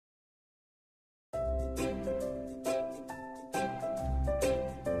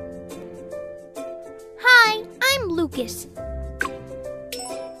focus.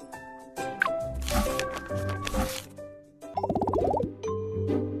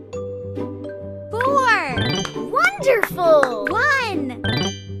 Wonderful! 1,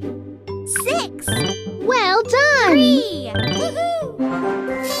 6. Well done! 3. Woohoo!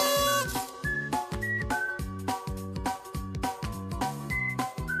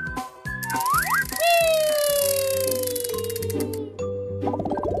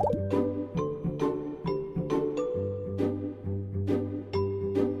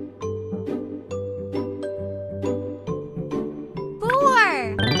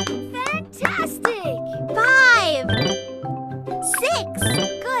 Fantastic! 5, 6.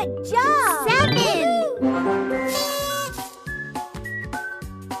 Good job! 7.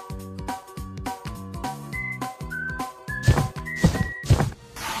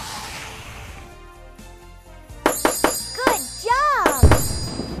 Good job!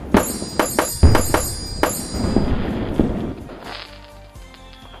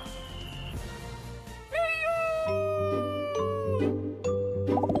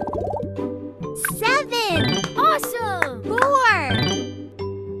 7. Awesome! 4,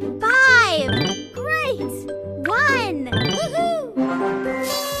 5. Great! 1. Woohoo!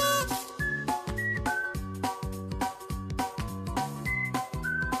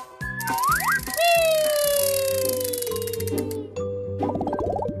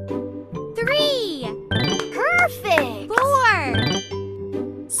 Whee! 3. Perfect! 4,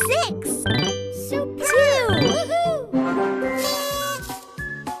 6. Super! 2. Woohoo!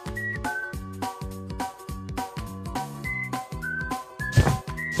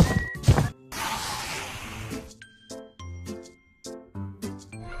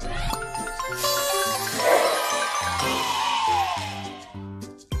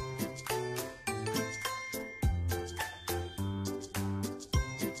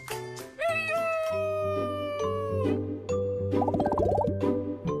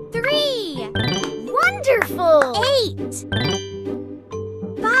 Wonderful! 8.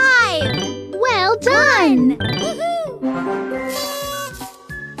 5. Well done! 1. Woohoo! Whee!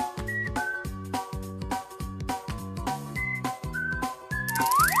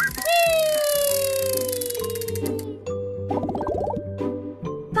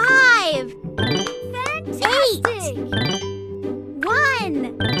 5. Fantastic! 8.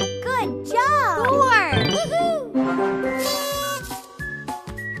 1. Good job! 4. Woohoo!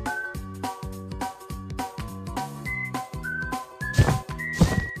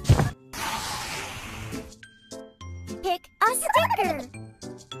 Pick a sticker.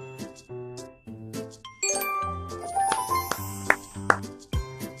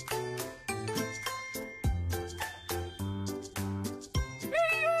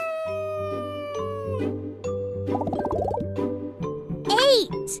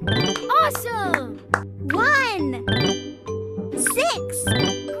 Awesome! 1, 6.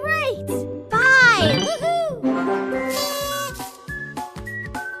 Great! 5. Woohoo!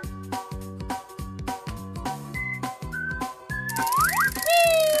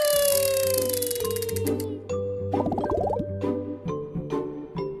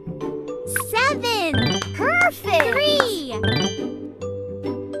 Seven. Perfect! 3.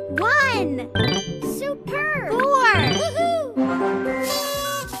 1. Superb! 4. Woohoo!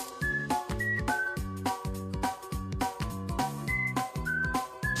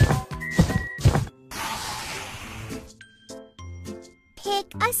 Pick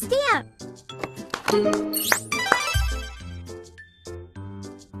a stamp.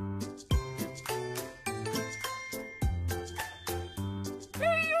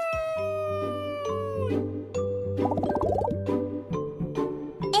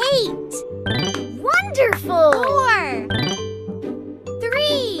 Wonderful! 4.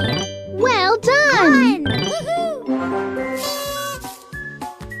 3. Well done! 1. Woohoo!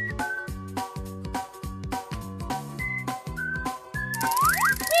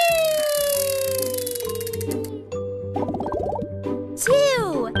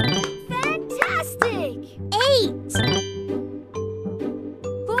 2. Fantastic! 8.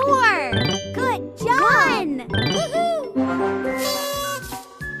 4. Good job! 1. Woohoo!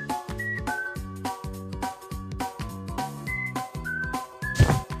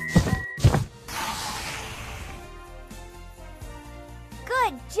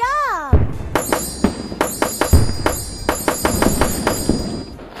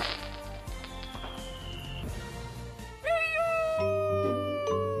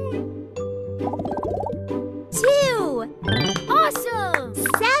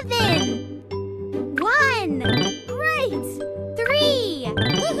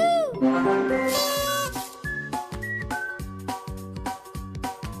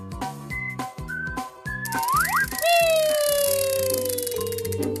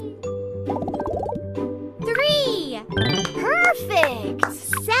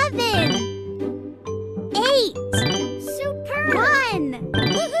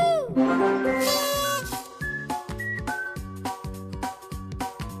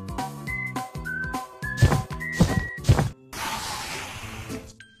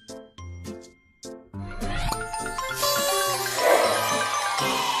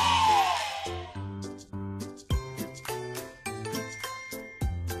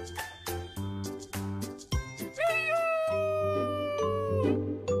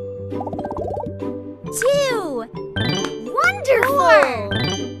 Wonderful!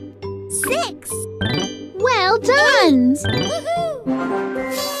 6. Well done! Woohoo!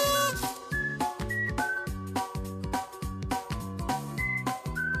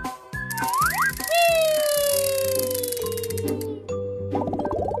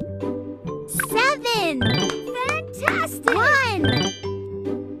 7. Fantastic! 1.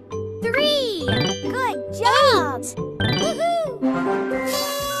 3. Good job! 8. Woohoo!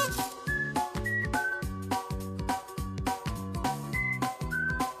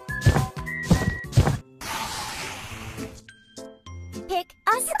 Pick a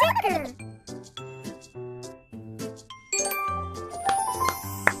sticker.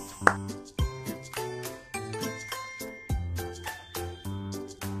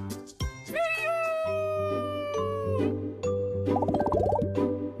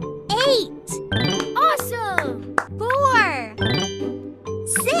 Awesome! 4.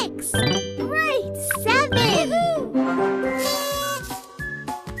 6. Great! 7.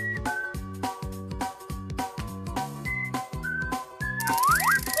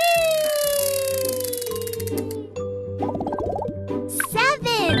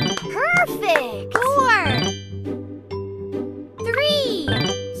 Perfect! 4. 3.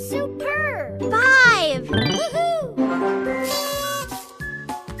 Superb! 5. Woohoo!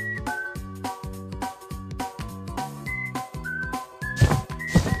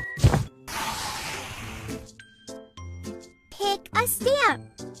 Pick a stamp.